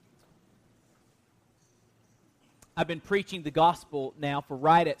I've been preaching the gospel now for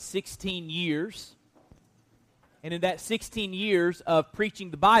right at 16 years. And in that 16 years of preaching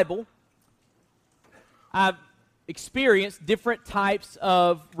the Bible, I've experienced different types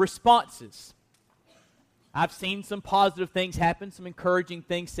of responses. I've seen some positive things happen, some encouraging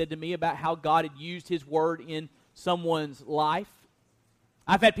things said to me about how God had used His Word in someone's life.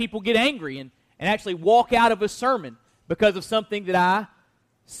 I've had people get angry and actually walk out of a sermon because of something that I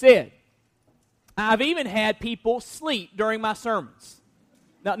said. I've even had people sleep during my sermons.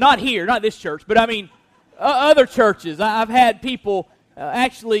 Now, not here, not this church, but I mean other churches. I've had people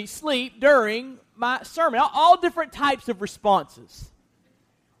actually sleep during my sermon. All different types of responses.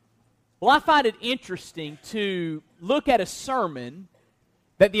 Well, I find it interesting to look at a sermon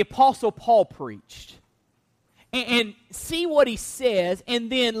that the Apostle Paul preached and see what he says, and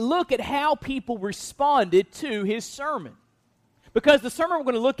then look at how people responded to his sermon. Because the sermon we're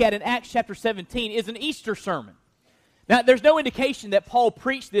going to look at in Acts chapter 17 is an Easter sermon. Now, there's no indication that Paul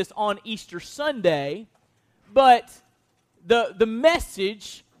preached this on Easter Sunday, but the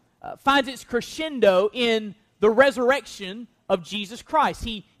message finds its crescendo in the resurrection of Jesus Christ.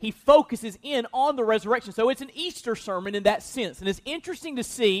 He focuses in on the resurrection. So it's an Easter sermon in that sense. And it's interesting to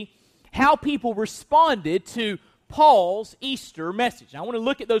see how people responded to Paul's Easter message. Now, I want to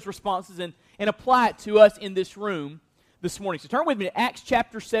look at those responses and apply it to us in this room this morning. So turn with me to Acts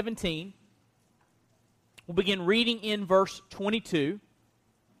chapter 17. We'll begin reading in verse 22.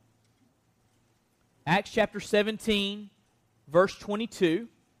 Acts chapter 17, verse 22.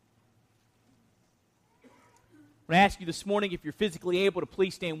 I'm going to ask you this morning, if you're physically able, to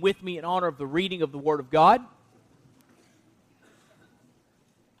please stand with me in honor of the reading of the Word of God.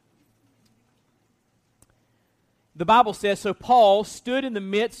 The Bible says, "So Paul stood in the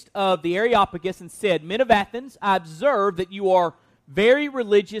midst of the Areopagus and said, 'Men of Athens, I observe that you are very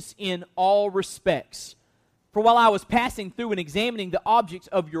religious in all respects. For while I was passing through and examining the objects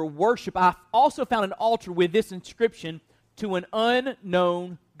of your worship, I also found an altar with this inscription, to an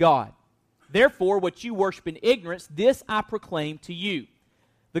unknown God. Therefore, what you worship in ignorance, this I proclaim to you.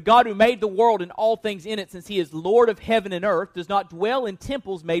 The God who made the world and all things in it, since He is Lord of heaven and earth, does not dwell in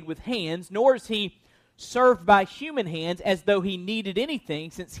temples made with hands, nor is He served by human hands as though He needed anything,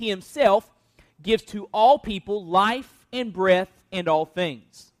 since He Himself gives to all people life and breath and all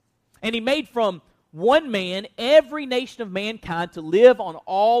things. And He made from one man every nation of mankind to live on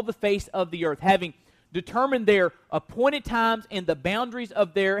all the face of the earth, having determined their appointed times and the boundaries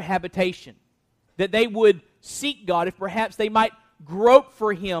of their habitation, that they would seek God, if perhaps they might grope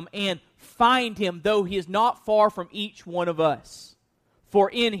for Him and find Him, though He is not far from each one of us. For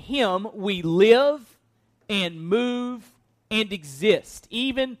in Him we live and move and exist,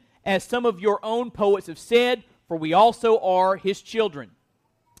 even as some of your own poets have said, for we also are His children.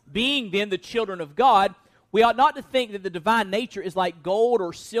 Being then the children of God, we ought not to think that the divine nature is like gold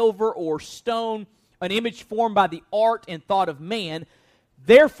or silver or stone, an image formed by the art and thought of man.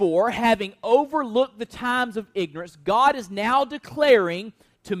 Therefore, having overlooked the times of ignorance, God is now declaring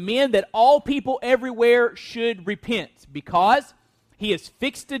to men that all people everywhere should repent, because He has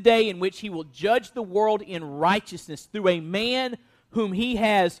fixed a day in which He will judge the world in righteousness through a man whom He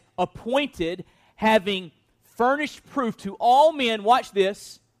has appointed, having furnished proof to all men," watch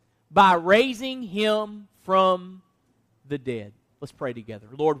this, "by raising Him from the dead." Let's pray together.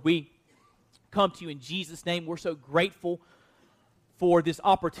 Lord, we come to You in Jesus' name. We're so grateful for this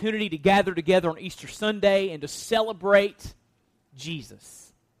opportunity to gather together on Easter Sunday and to celebrate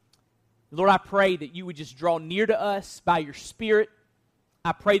Jesus. Lord, I pray that You would just draw near to us by Your Spirit.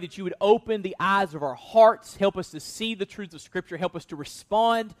 I pray that You would open the eyes of our hearts, help us to see the truths of Scripture, help us to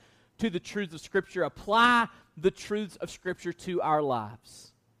respond to the truths of Scripture, apply the truths of Scripture to our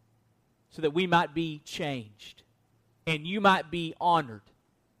lives, so that we might be changed and You might be honored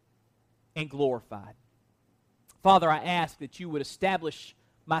and glorified. Father, I ask that You would establish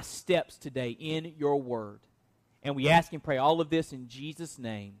my steps today in Your Word. And we ask and pray all of this in Jesus'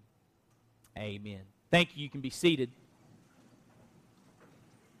 name. Amen. Thank you. You can be seated.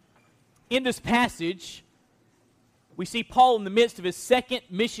 In this passage, we see Paul in the midst of his second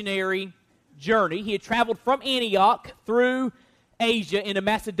missionary journey. He had traveled from Antioch through Asia into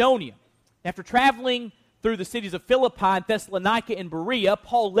Macedonia. After traveling through the cities of Philippi and Thessalonica and Berea,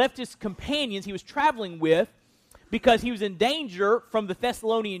 Paul left his companions he was traveling with because he was in danger from the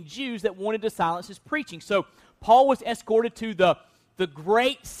Thessalonian Jews that wanted to silence his preaching. So Paul was escorted to the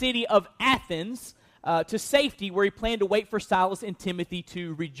great city of Athens to safety, where he planned to wait for Silas and Timothy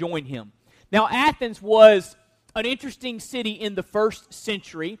to rejoin him. Now, Athens was an interesting city in the first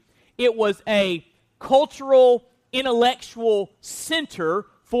century. It was a cultural, intellectual center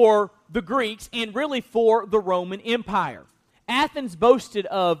for the Greeks and really for the Roman Empire. Athens boasted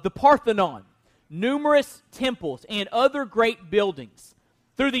of the Parthenon, numerous temples, and other great buildings.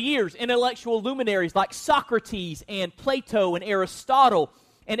 Through the years, intellectual luminaries like Socrates and Plato and Aristotle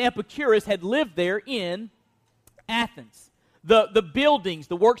and Epicurus had lived there in Athens. The buildings,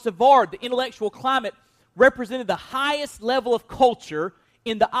 the works of art, the intellectual climate represented the highest level of culture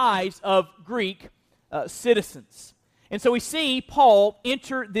in the eyes of Greek citizens. And so we see Paul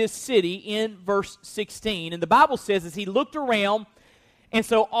enter this city in verse 16. And the Bible says as he looked around, and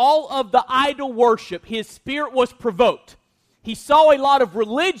so all of the idol worship, his spirit was provoked. He saw a lot of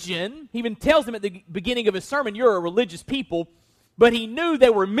religion. He even tells them at the beginning of his sermon, you're a religious people. But he knew they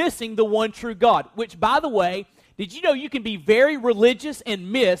were missing the one true God. Which, by the way, did you know you can be very religious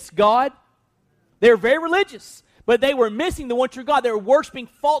and miss God? They were very religious, but they were missing the one true God. They were worshiping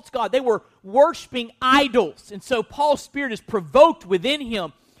false God. They were worshiping idols. And so Paul's spirit is provoked within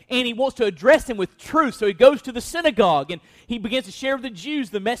him, and he wants to address them with truth. So he goes to the synagogue, and he begins to share with the Jews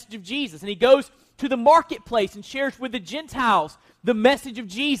the message of Jesus. And he goes to the marketplace and shares with the Gentiles the message of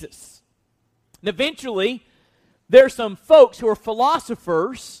Jesus. And eventually, there are some folks who are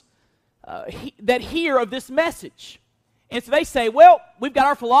philosophers that hear of this message. And so they say, well, we've got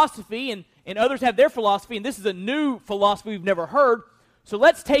our philosophy, and others have their philosophy, and this is a new philosophy we've never heard, so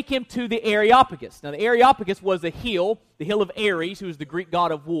let's take him to the Areopagus. Now, the Areopagus was a hill, the hill of Ares, who was the Greek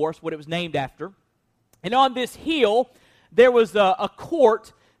god of war, what it was named after. And on this hill, there was a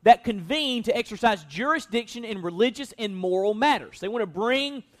court that convened to exercise jurisdiction in religious and moral matters. They want to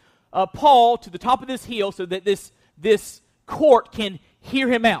bring Paul to the top of this hill so that this court can hear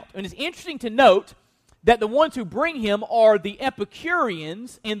him out. And it's interesting to note that the ones who bring him are the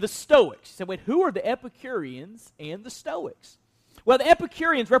Epicureans and the Stoics. So, wait, who are the Epicureans and the Stoics? Well, the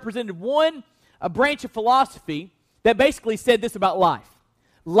Epicureans represented a branch of philosophy that basically said this about life.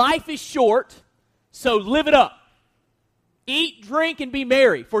 Life is short, so live it up. Eat, drink, and be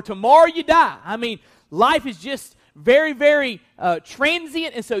merry, for tomorrow you die. I mean, life is just very, very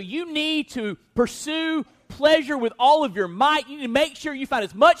transient, and so you need to pursue pleasure with all of your might. You need to make sure you find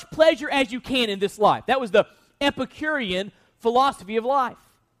as much pleasure as you can in this life. That was the Epicurean philosophy of life.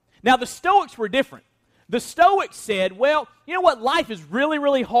 Now, the Stoics were different. The Stoics said, well, you know what? Life is really,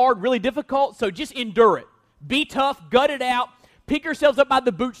 really hard, really difficult, so just endure it. Be tough, gut it out, pick yourselves up by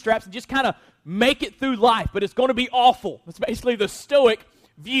the bootstraps, and just kind of make it through life, but it's going to be awful. That's basically the Stoic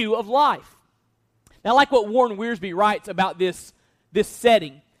view of life. Now, I like what Warren Wiersbe writes about this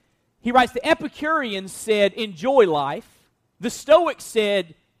setting. He writes, the Epicureans said, enjoy life. The Stoics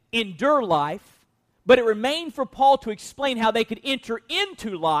said, endure life. But it remained for Paul to explain how they could enter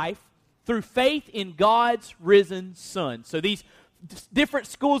into life through faith in God's risen Son. So these different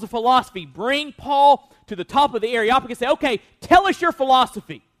schools of philosophy bring Paul to the top of the Areopagus and say, okay, tell us your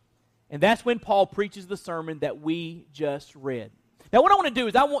philosophy. And that's when Paul preaches the sermon that we just read. Now, what I want to do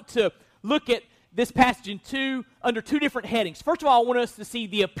is I want to look at this passage under two different headings. First of all, I want us to see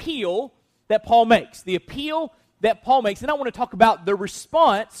the appeal that Paul makes. The appeal that Paul makes. And I want to talk about the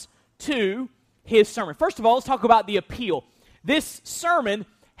response to his sermon. First of all, let's talk about the appeal. This sermon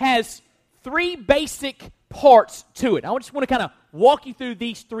has three basic parts to it. I just want to kind of walk you through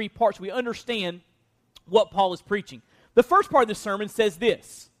these three parts so we understand what Paul is preaching. The first part of the sermon says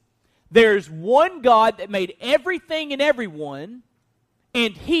this: there's one God that made everything and everyone,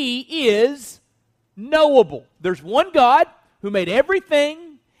 and He is knowable. There's one God who made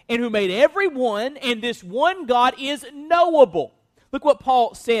everything and who made everyone, and this one God is knowable. Look what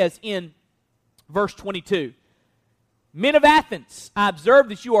Paul says in verse 22. Men of Athens, I observe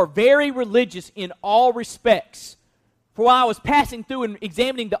that you are very religious in all respects. For while I was passing through and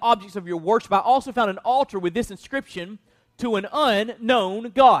examining the objects of your worship, I also found an altar with this inscription, to an unknown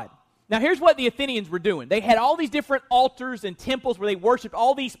God. Now here's what the Athenians were doing. They had all these different altars and temples where they worshiped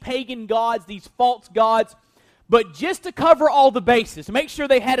all these pagan gods, these false gods. But just to cover all the bases, to make sure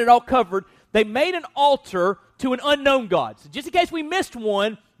they had it all covered, they made an altar to an unknown God. So just in case we missed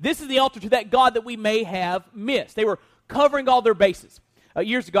one, this is the altar to that God that we may have missed. They were covering all their bases.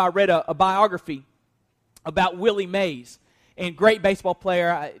 Years ago, I read a biography about Willie Mays, and great baseball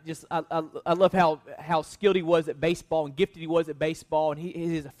player. I love how skilled he was at baseball and gifted he was at baseball, and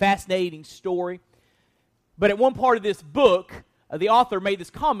he has a fascinating story. But at one part of this book, the author made this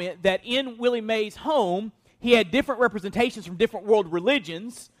comment that in Willie Mays' home, he had different representations from different world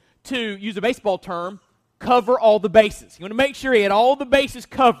religions to, use a baseball term, cover all the bases. You want to make sure he had all the bases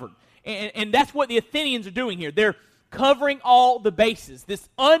covered. And that's what the Athenians are doing here. They're covering all the bases, this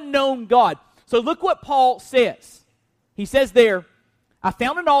unknown God. So look what Paul says. He says there, I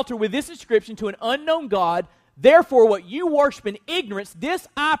found an altar with this inscription, to an unknown God, Therefore, what you worship in ignorance, this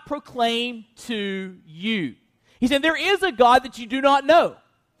I proclaim to you. He said, there is a God that you do not know.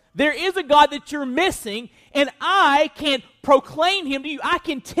 There is a God that you're missing, and I can proclaim him to you. I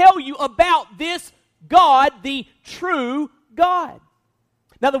can tell you about this God, the true God.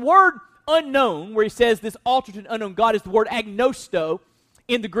 Now, the word unknown, where he says this altar to an unknown God, is the word agnosto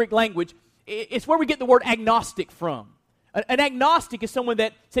in the Greek language. It's where we get the word agnostic from. An agnostic is someone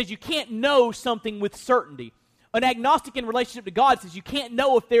that says you can't know something with certainty. An agnostic in relationship to God says you can't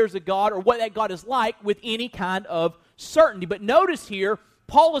know if there's a God or what that God is like with any kind of certainty. But notice here,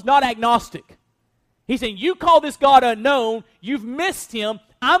 Paul is not agnostic. He's saying, you call this God unknown, you've missed him.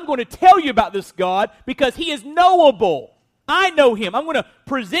 I'm going to tell you about this God because he is knowable. I know him. I'm going to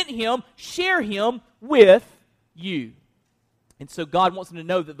present him, share him with you. And so God wants them to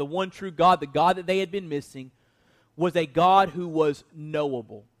know that the one true God, the God that they had been missing, was a God who was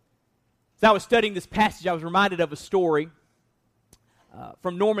knowable. As I was studying this passage, I was reminded of a story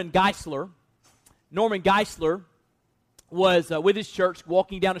from Norman Geisler. Norman Geisler was with his church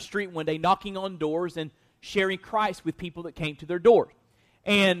walking down a street one day, knocking on doors and sharing Christ with people that came to their door.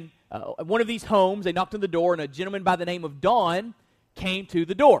 And one of these homes, they knocked on the door, and a gentleman by the name of Don came to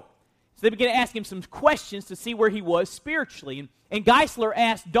the door. So they began to ask him some questions to see where he was spiritually. And Geisler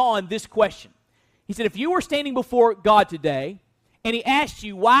asked Don this question. He said, if you were standing before God today, and he asked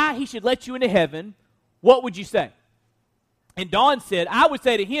you why he should let you into heaven, what would you say? And Don said, I would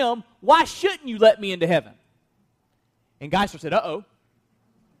say to him, why shouldn't you let me into heaven? And Geisler said, uh-oh.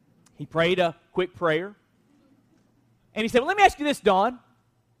 He prayed a quick prayer. And he said, well, let me ask you this, Don.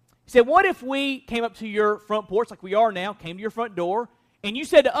 He said, what if we came up to your front porch like we are now, came to your front door, and you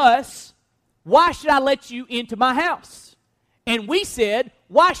said to us, why should I let you into my house? And we said,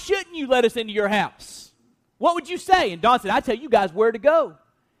 why shouldn't you let us into your house? What would you say? And Don said, I tell you guys where to go.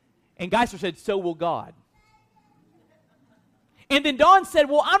 And Geisler said, so will God. And then Don said,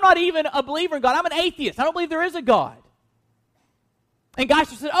 well, I'm not even a believer in God. I'm an atheist. I don't believe there is a God. And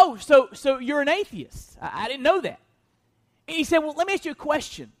Geisler said, oh, so you're an atheist. I didn't know that. And he said, well, let me ask you a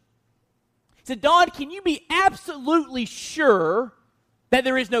question. He said, Don, can you be absolutely sure that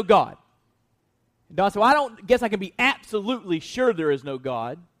there is no God? And Don said, well, I don't guess I can be absolutely sure there is no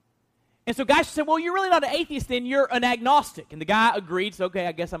God. And so Geisler said, well, you're really not an atheist then, you're an agnostic. And the guy agreed, so okay,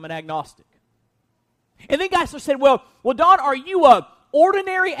 I guess I'm an agnostic. And then Geisler said, well, Don, are you an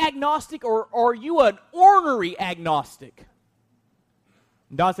ordinary agnostic or are you an ornery agnostic?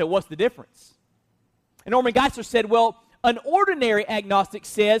 And Don said, what's the difference? And Norman Geisler said, well, an ordinary agnostic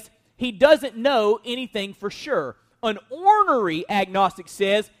says he doesn't know anything for sure. An ornery agnostic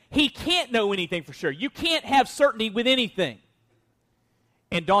says he can't know anything for sure. You can't have certainty with anything.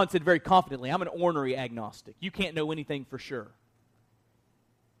 And Don said very confidently, I'm an ornery agnostic. You can't know anything for sure.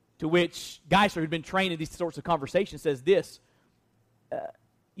 To which Geisler, who'd been trained in these sorts of conversations, says this,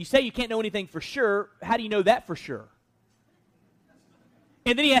 you say you can't know anything for sure. How do you know that for sure?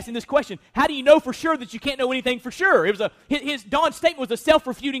 And then he asked him this question, how do you know for sure that you can't know anything for sure? Don's statement was a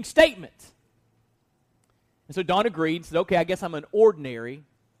self-refuting statement. And so Don agreed and said, okay, I guess I'm an ordinary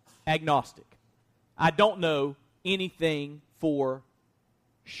agnostic. I don't know anything for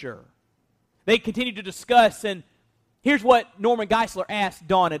sure. They continued to discuss, and here's what Norman Geisler asked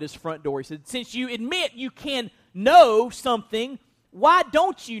Don at his front door. He said, since you admit you can know something, why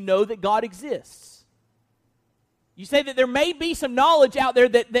don't you know that God exists? You say that there may be some knowledge out there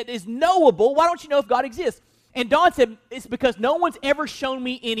that is knowable. Why don't you know if God exists? And Don said, it's because no one's ever shown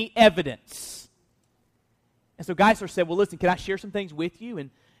me any evidence. And so Geisler said, well, listen, can I share some things with you?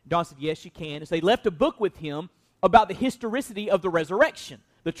 And Don said, yes, you can. And so they left a book with him about the historicity of the resurrection,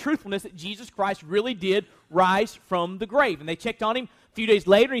 the truthfulness that Jesus Christ really did rise from the grave. And they checked on him a few days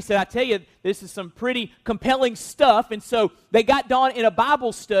later, and he said, I tell you, this is some pretty compelling stuff. And so they got Don in a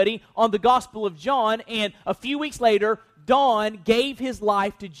Bible study on the Gospel of John, and a few weeks later, Don gave his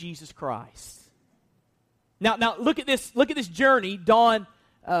life to Jesus Christ. Now look at this journey Don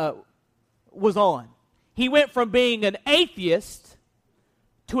was on. He went from being an atheist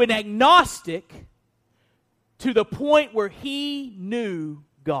to an agnostic to the point where he knew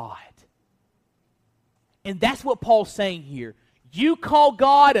God. And that's what Paul's saying here. You call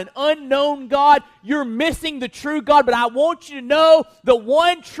God an unknown God, you're missing the true God, but I want you to know the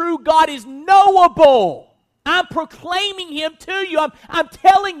one true God is knowable. I'm proclaiming him to you. I'm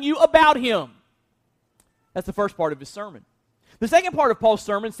telling you about him. That's the first part of his sermon. The second part of Paul's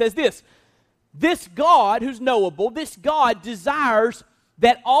sermon says this. This God who's knowable, this God desires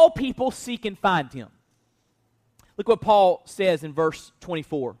that all people seek and find him. Look what Paul says in verse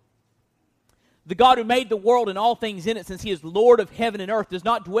 24. The God who made the world and all things in it, since he is Lord of heaven and earth, does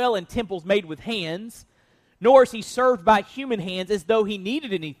not dwell in temples made with hands, nor is he served by human hands as though he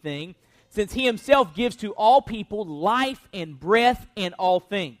needed anything, since he himself gives to all people life and breath and all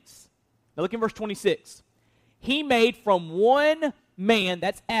things. Now look in verse 26. He made from one man,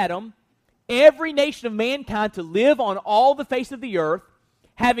 that's Adam, every nation of mankind to live on all the face of the earth,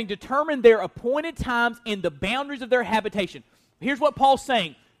 having determined their appointed times and the boundaries of their habitation. Here's what Paul's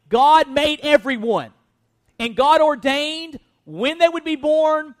saying. God made everyone, and God ordained when they would be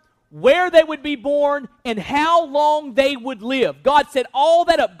born, where they would be born, and how long they would live. God set all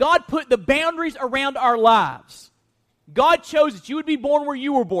that up. God put the boundaries around our lives. God chose that you would be born where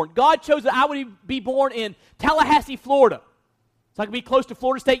you were born. God chose that I would be born in Tallahassee, Florida, so I could be close to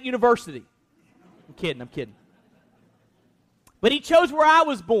Florida State University. I'm kidding. But he chose where I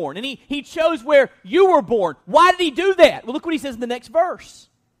was born, and he chose where you were born. Why did he do that? Well, look what he says in the next verse.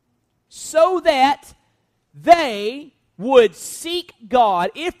 So that they would seek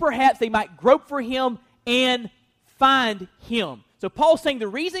God, if perhaps they might grope for him and find him. So Paul's saying the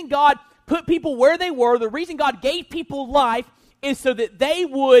reason God put people where they were, the reason God gave people life, is so that they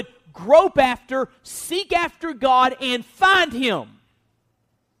would grope after, seek after God, and find him.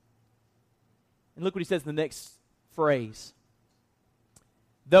 And look what he says in the next phrase.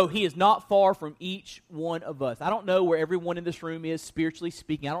 Though he is not far from each one of us. I don't know where everyone in this room is spiritually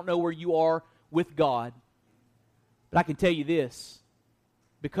speaking. I don't know where you are with God. But I can tell you this.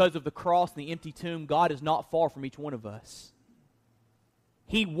 Because of the cross and the empty tomb, God is not far from each one of us.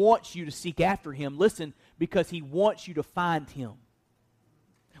 He wants you to seek after him. Listen, because he wants you to find him.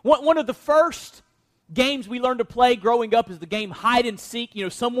 One of the first games we learned to play growing up is the game hide and seek. You know,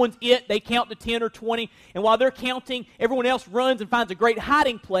 someone's it, they count to 10 or 20, and while they're counting, everyone else runs and finds a great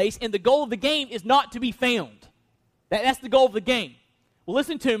hiding place, and the goal of the game is not to be found. That's the goal of the game. Well,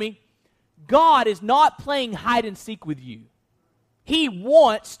 listen to me. God is not playing hide and seek with you. He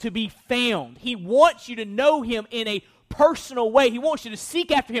wants to be found. He wants you to know him in a personal way. He wants you to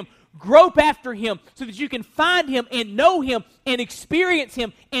seek after him, grope after him, so that you can find him and know him and experience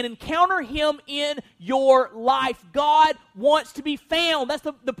him and encounter him in your life. God wants to be found. That's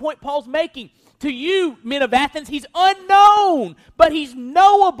the point Paul's making. To you, men of Athens, he's unknown, but he's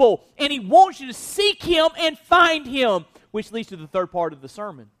knowable, and he wants you to seek him and find him, which leads to the third part of the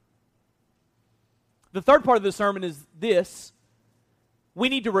sermon. The third part of the sermon is this. We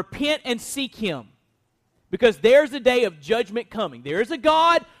need to repent and seek him. Because there's a day of judgment coming. There is a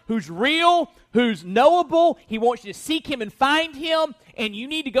God who's real, who's knowable. He wants you to seek him and find him. And you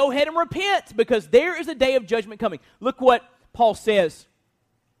need to go ahead and repent because there is a day of judgment coming. Look what Paul says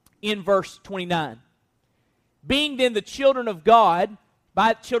in verse 29. Being then the children of God,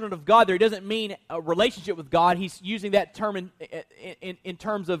 by children of God there, he doesn't mean a relationship with God. He's using that term in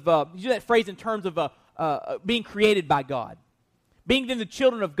terms of, using that phrase in terms of being created by God. Being then the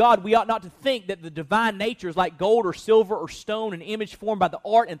children of God, we ought not to think that the divine nature is like gold or silver or stone, an image formed by the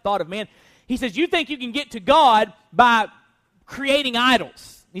art and thought of man. He says, you think you can get to God by creating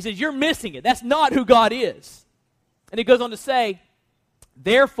idols. He says, you're missing it. That's not who God is. And he goes on to say,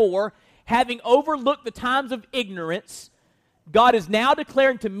 therefore, having overlooked the times of ignorance, God is now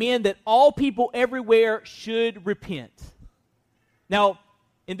declaring to men that all people everywhere should repent. Now,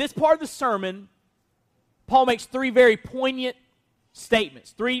 in this part of the sermon, Paul makes three very poignant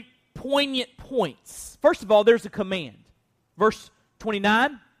statements, three poignant points. First of all, there's a command. Verse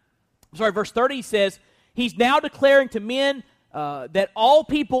 30, he says, he's now declaring to men that all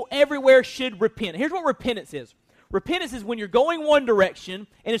people everywhere should repent. Here's what repentance is. Repentance is when you're going one direction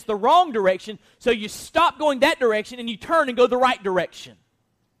and it's the wrong direction, so you stop going that direction and you turn and go the right direction.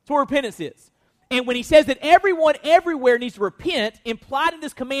 That's what repentance is. And when he says that everyone everywhere needs to repent, implied in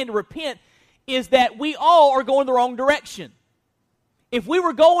this command to repent is that we all are going the wrong direction. If we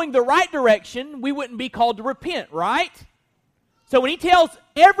were going the right direction, we wouldn't be called to repent, right? So when he tells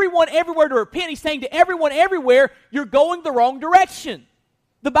everyone everywhere to repent, he's saying to everyone everywhere, you're going the wrong direction.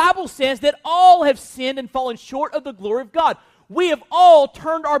 The Bible says that all have sinned and fallen short of the glory of God. We have all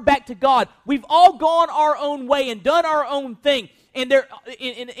turned our back to God. We've all gone our own way and done our own thing. And there,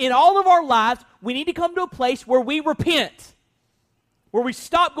 in all of our lives, we need to come to a place where we repent, where we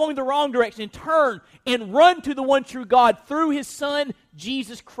stop going the wrong direction and turn and run to the one true God through his Son,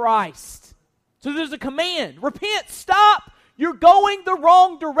 Jesus Christ. So there's a command. Repent. Stop. You're going the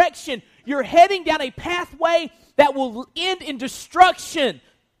wrong direction. You're heading down a pathway that will end in destruction.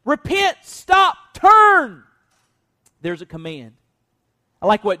 Repent. Stop. Turn. There's a command. I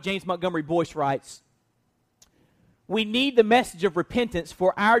like what James Montgomery Boyce writes. We need the message of repentance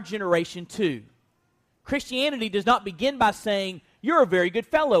for our generation too. Christianity does not begin by saying, you're a very good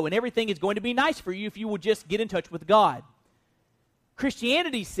fellow and everything is going to be nice for you if you will just get in touch with God.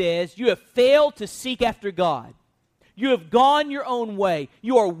 Christianity says you have failed to seek after God. You have gone your own way.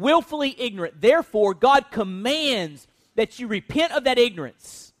 You are willfully ignorant. Therefore, God commands that you repent of that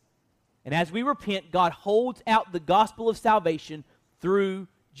ignorance. And as we repent, God holds out the gospel of salvation through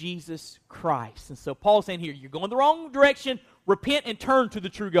Jesus Christ. And so Paul's saying here, you're going the wrong direction. Repent and turn to the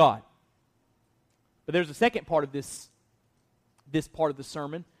true God. But there's a second part of this part of the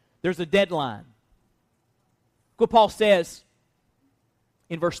sermon. There's a deadline. Look what Paul says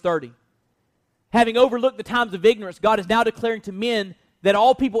in verse 30. Having overlooked the times of ignorance, God is now declaring to men that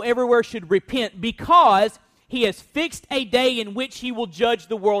all people everywhere should repent because he has fixed a day in which he will judge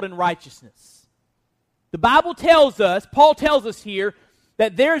the world in righteousness. The Bible tells us, Paul tells us here,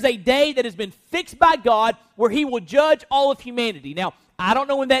 that there's a day that has been fixed by God where he will judge all of humanity. Now, I don't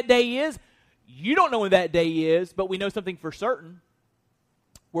know when that day is. You don't know when that day is, but we know something for certain.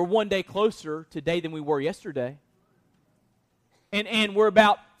 We're one day closer today than we were yesterday. And we're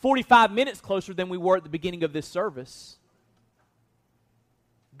about 45 minutes closer than we were at the beginning of this service.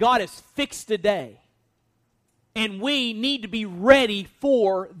 God has fixed a day. And we need to be ready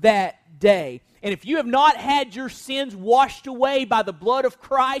for that day. And if you have not had your sins washed away by the blood of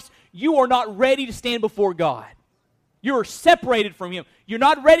Christ, you are not ready to stand before God. You are separated from Him. You're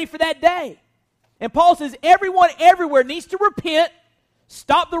not ready for that day. And Paul says everyone everywhere needs to repent,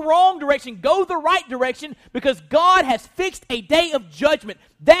 stop the wrong direction, go the right direction, because God has fixed a day of judgment.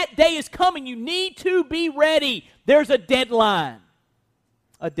 That day is coming. You need to be ready. There's a deadline.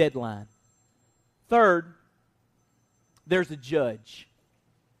 A deadline. Third, there's a judge.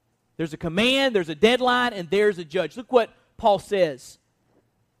 There's a command, there's a deadline, and there's a judge. Look what Paul says.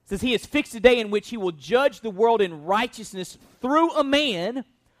 It says he has fixed a day in which he will judge the world in righteousness through a man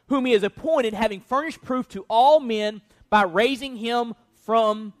whom he has appointed, having furnished proof to all men by raising him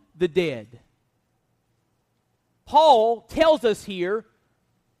from the dead. Paul tells us here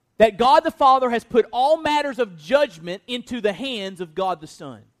that God the Father has put all matters of judgment into the hands of God the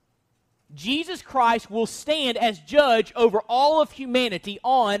Son. Jesus Christ will stand as judge over all of humanity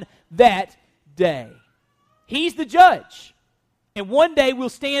on that day. He's the judge. And one day we'll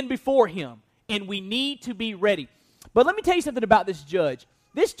stand before Him. And we need to be ready. But let me tell you something about this judge.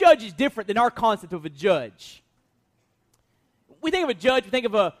 This judge is different than our concept of a judge. We think of a judge, we think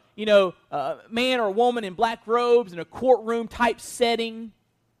of a man or a woman in black robes in a courtroom type setting,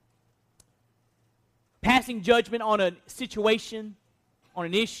 passing judgment on a situation, on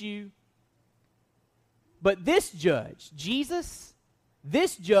an issue. But this judge, Jesus,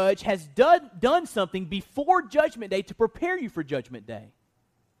 this judge has done something before Judgment Day to prepare you for Judgment Day.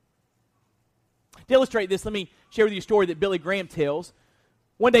 To illustrate this, let me share with you a story that Billy Graham tells.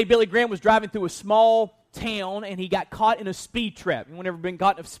 One day, Billy Graham was driving through a small town, and he got caught in a speed trap. Anyone ever been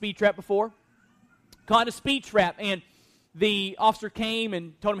caught in a speed trap before? Caught in a speed trap, and the officer came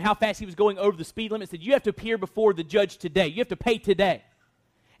and told him how fast he was going over the speed limit. Said, you have to appear before the judge today. You have to pay today.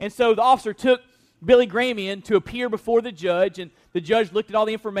 And so the officer took Billy Graham in to appear before the judge, and the judge looked at all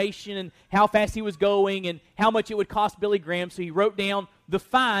the information and how fast he was going and how much it would cost Billy Graham. So he wrote down the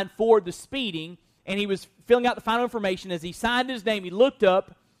fine for the speeding, and he was filling out the final information. As he signed his name, he looked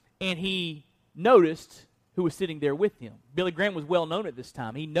up and he noticed who was sitting there with him. Billy Graham was well known at this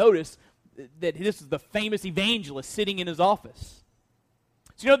time. He noticed that this was the famous evangelist sitting in his office.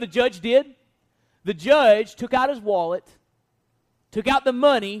 So you know what the judge did? The judge took out his wallet, took out the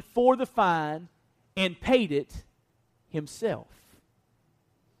money for the fine, and paid it himself.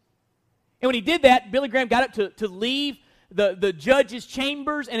 And when he did that, Billy Graham got up to leave the judge's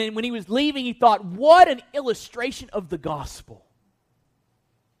chambers, and then when he was leaving, he thought, what an illustration of the gospel.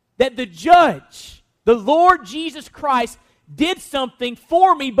 That the judge, the Lord Jesus Christ, did something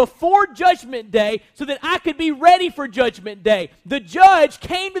for me before Judgment Day so that I could be ready for Judgment Day. The judge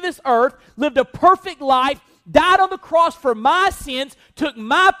came to this earth, lived a perfect life, died on the cross for my sins, took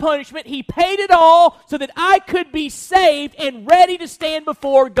my punishment. He paid it all so that I could be saved and ready to stand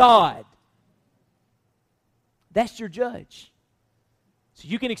before God. That's your judge. So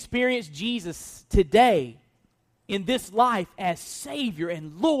you can experience Jesus today in this life as Savior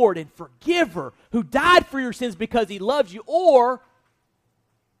and Lord and Forgiver who died for your sins because He loves you, or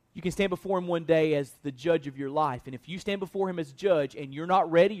you can stand before Him one day as the judge of your life. And if you stand before Him as judge and you're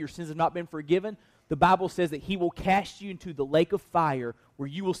not ready, your sins have not been forgiven, the Bible says that He will cast you into the lake of fire where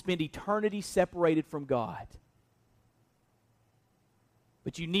you will spend eternity separated from God.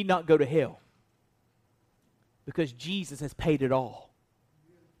 But you need not go to hell because Jesus has paid it all.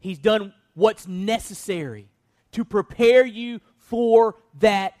 He's done what's necessary to prepare you for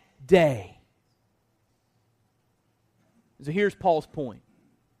that day. So here's Paul's point.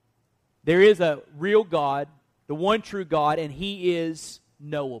 There is a real God, the one true God, and He is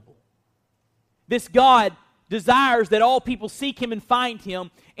knowable. This God desires that all people seek Him and find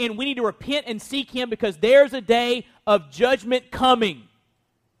Him, and we need to repent and seek Him because there's a day of judgment coming.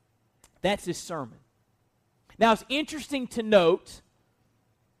 That's His sermon. Now, it's interesting to note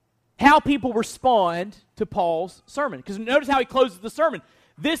how people respond to Paul's sermon, because notice how he closes the sermon.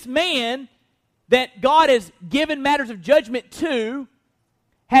 This man that God has given matters of judgment to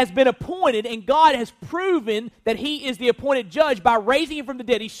has been appointed, and God has proven that He is the appointed judge by raising Him from the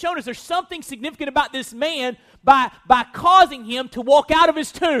dead. He's shown us there's something significant about this man by causing him to walk out of his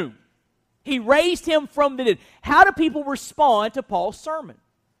tomb. He raised him from the dead. How do people respond to Paul's sermon?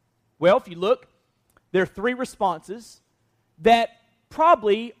 Well, if you look, there are three responses that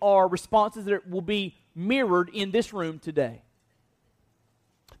probably are responses that will be mirrored in this room today.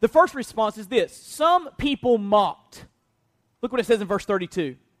 The first response is this: some people mocked. Look what it says in verse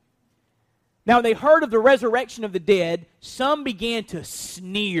 32. Now, when they heard of the resurrection of the dead, some began to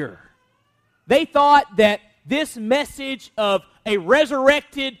sneer. They thought that this message of a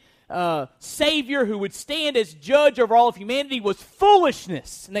resurrected Savior who would stand as judge over all of humanity was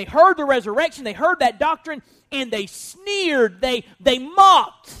foolishness. And they heard the resurrection, they heard that doctrine, and they sneered, they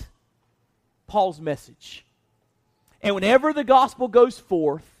mocked Paul's message. And whenever the gospel goes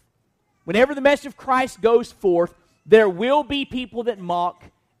forth, whenever the message of Christ goes forth, there will be people that mock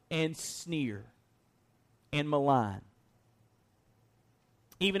and sneer and malign.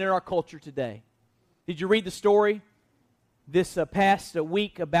 Even in our culture today. Did you read the story this past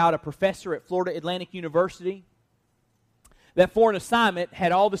week about a professor at Florida Atlantic University that for an assignment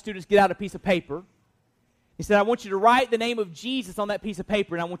had all the students get out a piece of paper? He said, I want you to write the name of Jesus on that piece of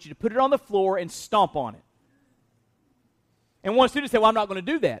paper, and I want you to put it on the floor and stomp on it. And one student said, well, I'm not going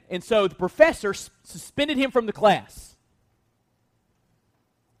to do that. And so the professor suspended him from the class.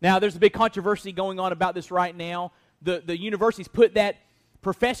 Now, there's a big controversy going on about this right now. The universities put that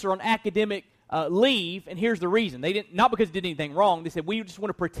professor on academic leave, and here's the reason. They didn't, not because he did anything wrong. They said, we just want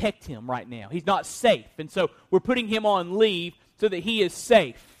to protect him right now. He's not safe. And so we're putting him on leave so that he is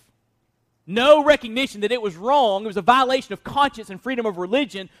safe. No recognition that it was wrong. It was a violation of conscience and freedom of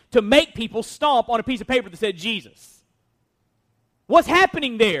religion to make people stomp on a piece of paper that said Jesus. What's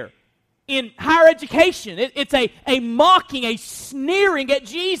happening there in higher education? It's a mocking, a sneering at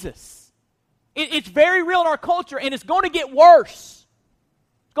Jesus. It's very real in our culture, and it's going to get worse.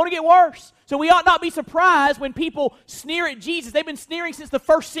 It's going to get worse. So we ought not be surprised when people sneer at Jesus. They've been sneering since the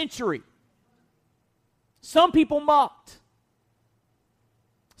first century. Some people mocked.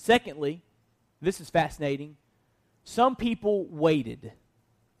 Secondly, this is fascinating, some people waited.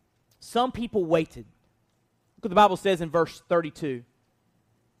 Some people waited. Look what the Bible says in verse 32.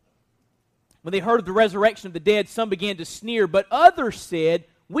 When they heard of the resurrection of the dead, some began to sneer, but others said,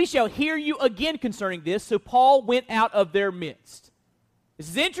 we shall hear you again concerning this. So Paul went out of their midst. This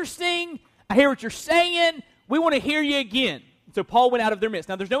is interesting. I hear what you're saying. We want to hear you again. So Paul went out of their midst.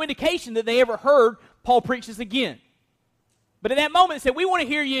 Now, there's no indication that they ever heard Paul preach this again. But in that moment, they said, we want to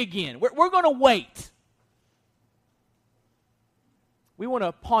hear you again. We're going to wait. We want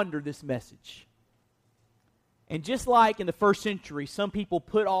to ponder this message. And just like in the first century, some people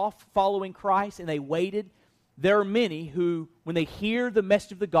put off following Christ and they waited. There are many who, when they hear the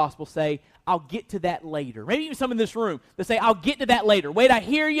message of the gospel, say, I'll get to that later. Maybe even some in this room that say, I'll get to that later. Wait, I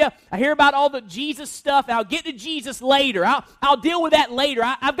hear you. I hear about all the Jesus stuff, and I'll get to Jesus later. I'll deal with that later.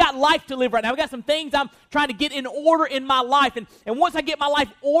 I've got life to live right now. I've got some things I'm trying to get in order in my life. And once I get my life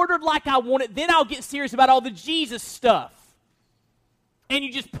ordered like I want it, then I'll get serious about all the Jesus stuff. And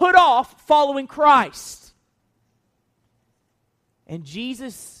you just put off following Christ. And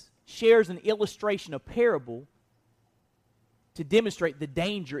Jesus shares an illustration, a parable, to demonstrate the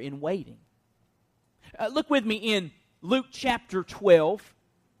danger in waiting. Look with me in Luke chapter 12,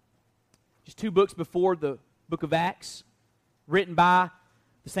 just 2 books before the book of Acts, written by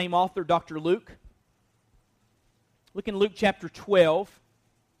the same author, Dr. Luke. Look in Luke chapter 12,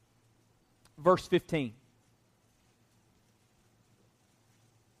 verse 15.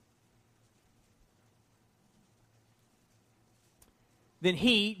 Then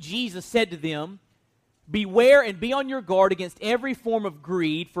he, Jesus, said to them, beware and be on your guard against every form of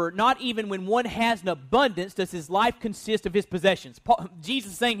greed, for not even when one has an abundance does his life consist of his possessions.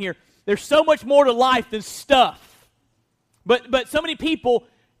 Jesus is saying here, there's so much more to life than stuff. But so many people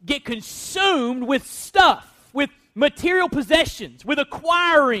get consumed with stuff, with material possessions, with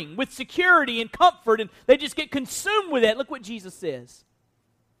acquiring, with security and comfort, and they just get consumed with that. Look what Jesus says.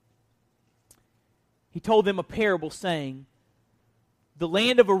 He told them a parable saying, the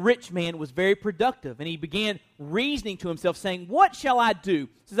land of a rich man was very productive, and he began reasoning to himself, saying, what shall I do,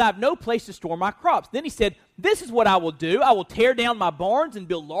 since I have no place to store my crops? Then he said, this is what I will do. I will tear down my barns and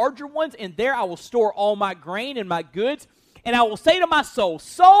build larger ones, and there I will store all my grain and my goods. And I will say to my soul,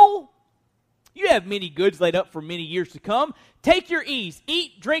 soul, you have many goods laid up for many years to come. Take your ease,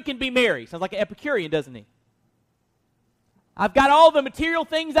 eat, drink, and be merry. Sounds like an Epicurean, doesn't he? I've got all the material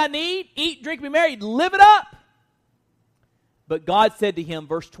things I need. Eat, drink, be merry. Live it up. But God said to him,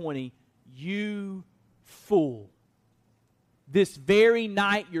 verse 20, you fool. This very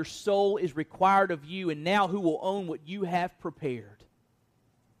night your soul is required of you, and now who will own what you have prepared?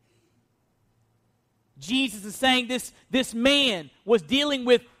 Jesus is saying this man was dealing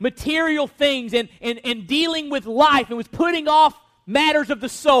with material things and dealing with life and was putting off matters of the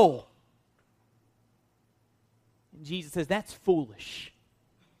soul. And Jesus says that's foolish,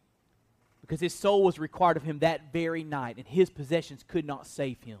 because his soul was required of him that very night, and his possessions could not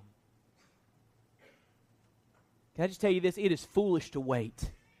save him. Can I just tell you this? It is foolish to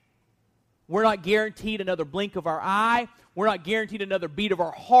wait. We're not guaranteed another blink of our eye. We're not guaranteed another beat of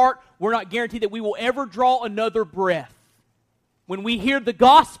our heart. We're not guaranteed that we will ever draw another breath. When we hear the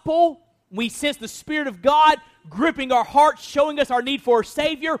gospel, we sense the Spirit of God gripping our hearts, showing us our need for a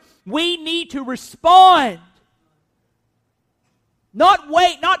Savior. We need to respond. Not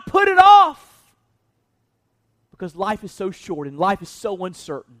wait, not put it off. Because life is so short and life is so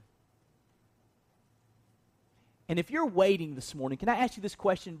uncertain. And if you're waiting this morning, can I ask you this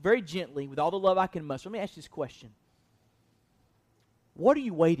question very gently, with all the love I can muster? Let me ask you this question. What are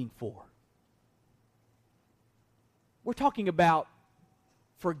you waiting for? We're talking about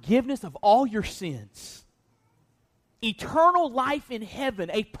forgiveness of all your sins, eternal life in heaven,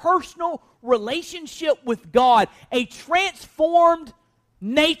 a personal relationship with God, a transformed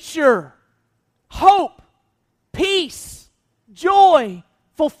nature, hope, peace, joy,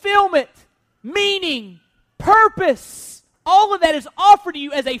 fulfillment, meaning, purpose. All of that is offered to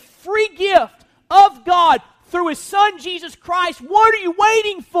you as a free gift of God through His Son, Jesus Christ. What are you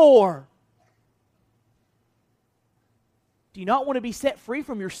waiting for? Do you not want to be set free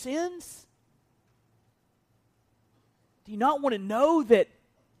from your sins? Do you not want to know that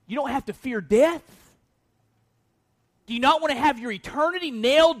you don't have to fear death? Do you not want to have your eternity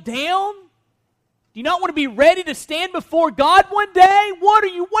nailed down? Do you not want to be ready to stand before God one day? What are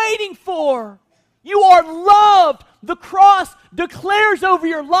you waiting for? You are loved. The cross declares over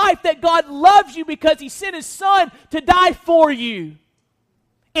your life that God loves you because He sent His Son to die for you.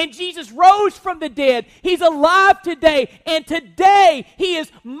 And Jesus rose from the dead. He's alive today. And today He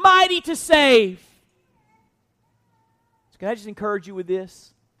is mighty to save. So can I just encourage you with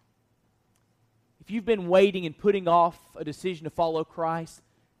this? If you've been waiting and putting off a decision to follow Christ,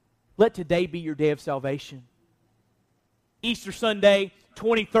 let today be your day of salvation. Easter Sunday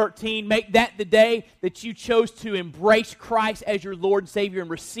 2013, make that the day that you chose to embrace Christ as your Lord and Savior and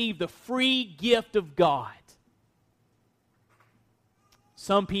receive the free gift of God.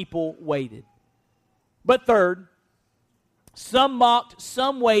 Some people waited. But third, some mocked,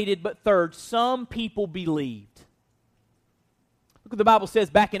 some waited, but third, some people believed. Look what the Bible says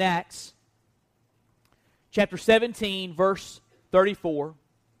back in Acts, chapter 17, verse 34.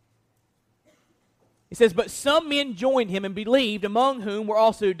 It says, but some men joined him and believed, among whom were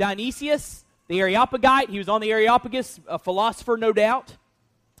also Dionysius, the Areopagite. He was on the Areopagus, a philosopher, no doubt.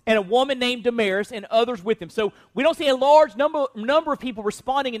 And a woman named Damaris, and others with him. So we don't see a large number of people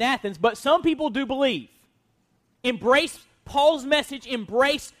responding in Athens, but some people do believe. Embrace Paul's message,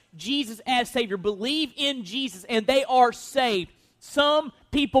 embrace Jesus as Savior. Believe in Jesus, and they are saved. Some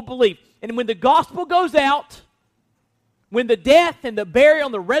people believe. And when the gospel goes out, when the death and the burial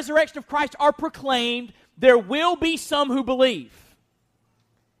and the resurrection of Christ are proclaimed, there will be some who believe.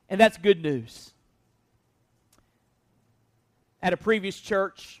 And that's good news. At a previous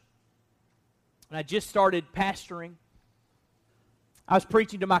church, when I just started pastoring, I was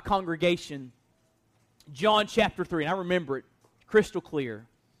preaching to my congregation John chapter 3, and I remember it crystal clear.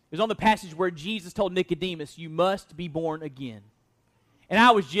 It was on the passage where Jesus told Nicodemus, you must be born again. And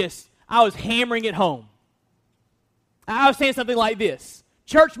I was hammering it home. I was saying something like this: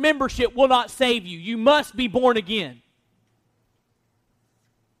 church membership will not save you. You must be born again.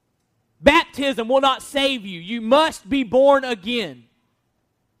 Baptism will not save you. You must be born again.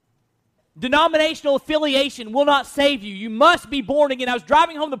 Denominational affiliation will not save you. You must be born again. I was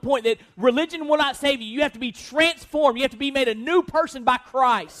driving home the point that religion will not save you. You have to be transformed. You have to be made a new person by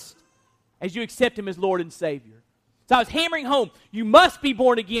Christ as you accept Him as Lord and Savior. So I was hammering home, you must be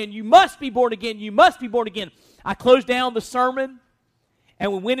born again. You must be born again. You must be born again. I closed down the sermon,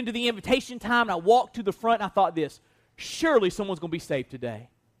 and we went into the invitation time, and I walked to the front, and I thought this: surely someone's going to be saved today.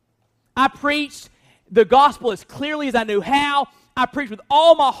 I preached the gospel as clearly as I knew how. I preached with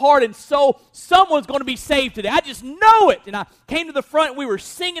all my heart and soul. Someone's going to be saved today. I just know it. And I came to the front and we were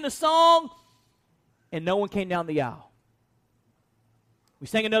singing a song, and no one came down the aisle. We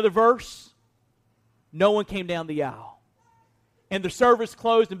sang another verse. No one came down the aisle. And the service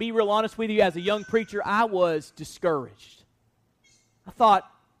closed, and be real honest with you, as a young preacher, I was discouraged. I thought,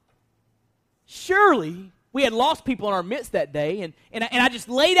 surely we had lost people in our midst that day, and I just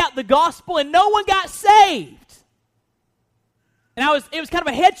laid out the gospel, and no one got saved. And it was kind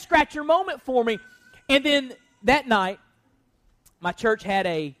of a head-scratcher moment for me. And then that night, my church had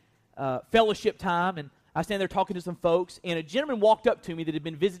a fellowship time, and I was standing there talking to some folks, and a gentleman walked up to me that had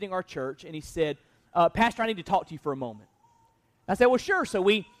been visiting our church, and he said, Pastor, I need to talk to you for a moment. I said, well, sure. So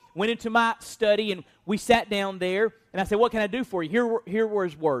we went into my study, and we sat down there, and I said, what can I do for you? Here were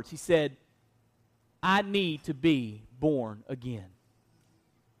his words. He said, I need to be born again.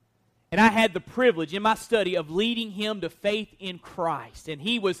 And I had the privilege in my study of leading him to faith in Christ. And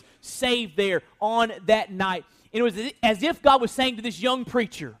he was saved there on that night. And it was as if God was saying to this young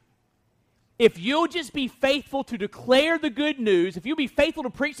preacher, if you'll just be faithful to declare the good news, if you'll be faithful to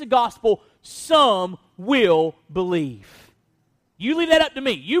preach the gospel, some will believe. You leave that up to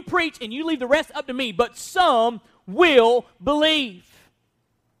me. You preach and you leave the rest up to me, but some will believe.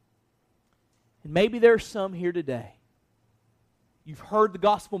 And maybe there's some here today. You've heard the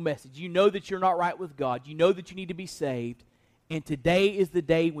gospel message. You know that you're not right with God. You know that you need to be saved. And today is the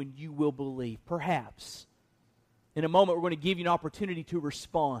day when you will believe. Perhaps in a moment we're going to give you an opportunity to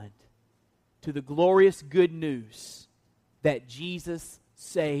respond to the glorious good news that Jesus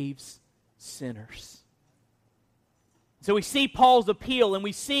saves sinners. So we see Paul's appeal and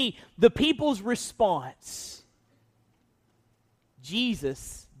we see the people's response.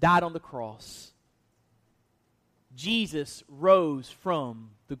 Jesus died on the cross. Jesus rose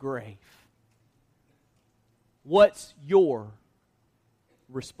from the grave. What's your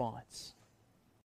response?